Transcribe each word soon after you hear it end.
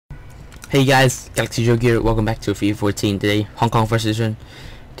Hey guys, Galaxy Joe here. Welcome back to FIFA 14. Today, Hong Kong first edition.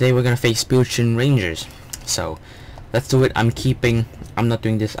 Today we're gonna face Spirition Rangers. So let's do it. I'm not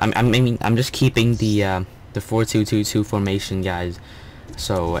doing this. I'm just keeping the 4-2-2-2 formation, guys.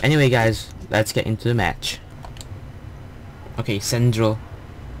 So anyway, guys, let's get into the match. Okay, Central.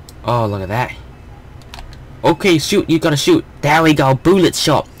 Oh, look at that. Okay, shoot. You gotta shoot. There we go. Bullet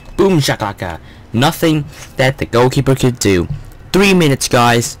shot. Boom shakalaka. Nothing that the goalkeeper could do. 3 minutes,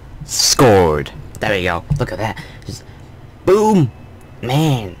 guys. Scored. There we go. Look at that. Just boom.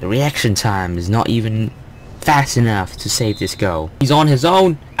 Man, the reaction time is not even fast enough to save this goal. He's on his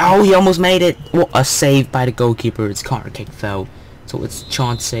own. Oh, he almost made it. What a save by the goalkeeper. His counter kick fell. So it's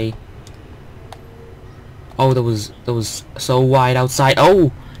Chauncey. Oh, that was so wide outside.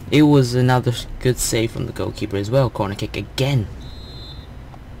 Oh, it was another good save from the goalkeeper as well. Corner kick again.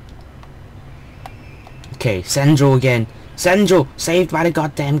 Okay, Sandro again. Sandro saved by the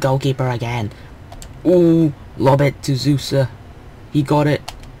goddamn goalkeeper again. Ooh, lob it to Zusa. He got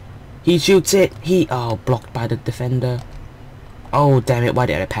it. He shoots it. Oh, blocked by the defender. Oh, damn it. Why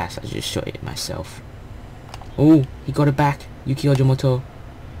did I pass? I just shot it myself. Oh, he got it back. Yuki Ojomoto.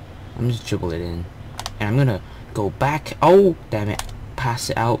 I'm just dribble it in. And I'm gonna go back. Oh, damn it. Pass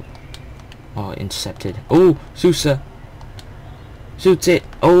it out. Oh, intercepted. Oh, Zusa. Shoots it.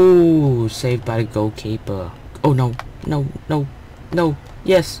 Oh, saved by the goalkeeper. Oh, no. No, no, no.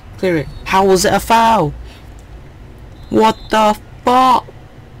 Yes, clear it. How was it a foul? What the fuck?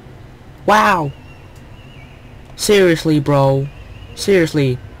 Wow. Seriously, bro.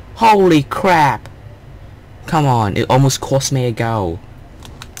 Seriously. Holy crap. Come on, it almost cost me a goal.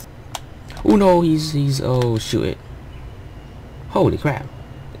 Oh no, he's oh, shoot it. Holy crap.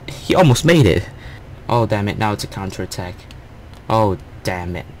 He almost made it. Oh, damn it, now it's a counter-attack. Oh,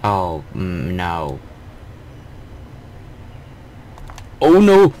 damn it. Oh, no. Oh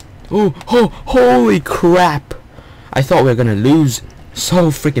no! Oh, holy crap! I thought we were gonna lose so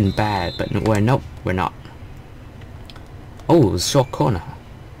freaking bad, but we're not. Oh, it was a short corner.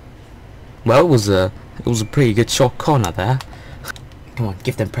 Well, it was a pretty good short corner there. Come on,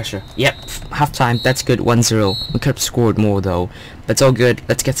 give them pressure. Yep, half time. That's good. 1-0. We could have scored more though. That's all good.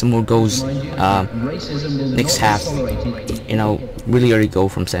 Let's get some more goals. Next half, you know, really early goal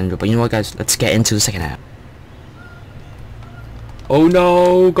from Sandro. But you know what, guys? Let's get into the second half. Oh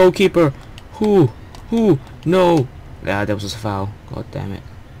no, goalkeeper! Who? No! Yeah, that was a foul. God damn it.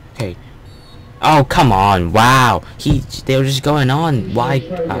 Okay. Oh, come on! Wow! They were just going on. Why?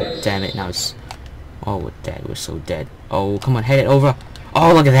 Oh, damn it! Now it's. Oh, we're dead. We're so dead. Oh, come on, head it over.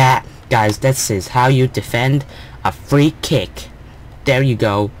 Oh, look at that, guys. This is how you defend a free kick. There you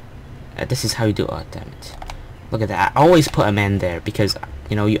go. This is how you do. Oh, damn it! Look at that. I always put a man there because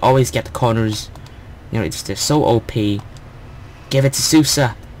you know you always get the corners. You know they're so OP. Give it to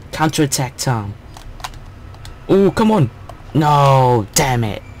Sousa. Counter-attack time. Oh, come on. No, damn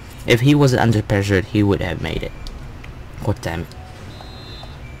it. If he wasn't under pressure, he would have made it. God damn it.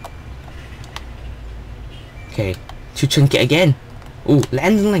 Okay. Chuchunke again. Oh,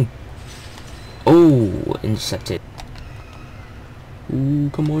 landing. Oh, intercepted. Oh,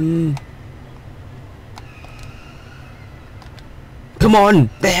 come on. Come on.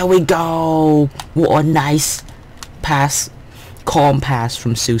 There we go. What a nice pass. Calm pass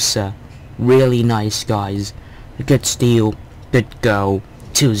from Sousa. Really nice, guys. Good steal. Good go.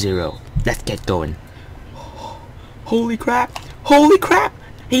 2-0. Let's get going. Holy crap. Holy crap.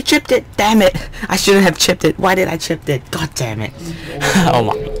 He chipped it. Damn it. I shouldn't have chipped it. Why did I chip it? God damn it. Oh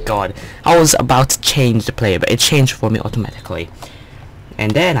my god. I was about to change the player, but it changed for me automatically.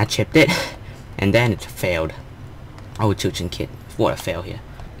 And then I chipped it. And then it failed. Oh, Chuchin kid. What a fail here.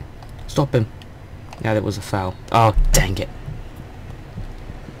 Stop him. Yeah, that was a foul. Oh, dang it.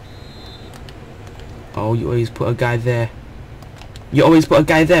 Oh, you always put a guy there. You always put a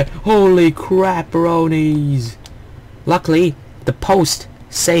guy there. Holy crap, bronies. Luckily, the post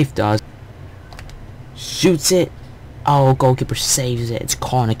saved us. Shoots it. Oh, goalkeeper saves it. It's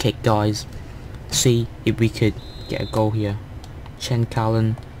corner kick, guys. See if we could get a goal here. Chen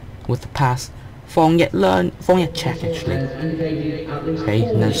Callan with the pass. Fong Yet check actually. Okay,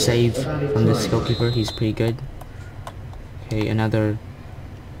 another save from this goalkeeper. He's pretty good. Okay, another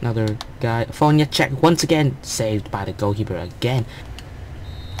guy. Fonya check once again, saved by the goalkeeper again.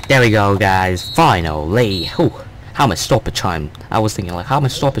 There we go, guys. Finally. Whew. How much stoppage time? I was thinking like, how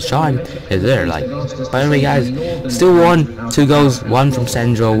much stoppage time is there? Like, by the way, guys, still 2 goals. One from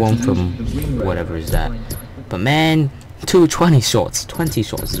Sandro, one from whatever is that. But man, 20 shots. 20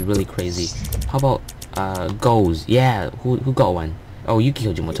 shots is really crazy. How about goals? Yeah, who got one? Oh, Yuki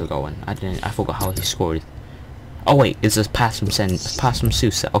Hojimoto got one. I forgot how he scored. Oh wait, it's a pass from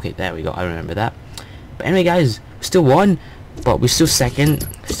Sousa. Okay, there we go. I remember that. But anyway, guys, we still won, but we're still second.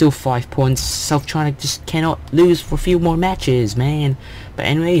 Still 5 points. South China just cannot lose for a few more matches, man. But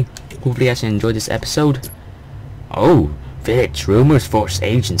anyway, hopefully you guys enjoyed this episode. Oh, Village rumors force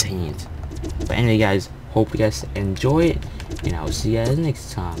agents' hands. But anyway, guys, hope you guys enjoy it, and I'll see you guys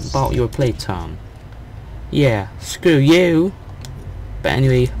next time. About your playtime. Yeah, screw you. But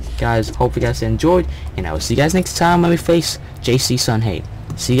anyway, guys, hope you guys enjoyed, and I will see you guys next time when we face JC Sunhate.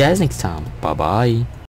 See you guys next time. Bye bye.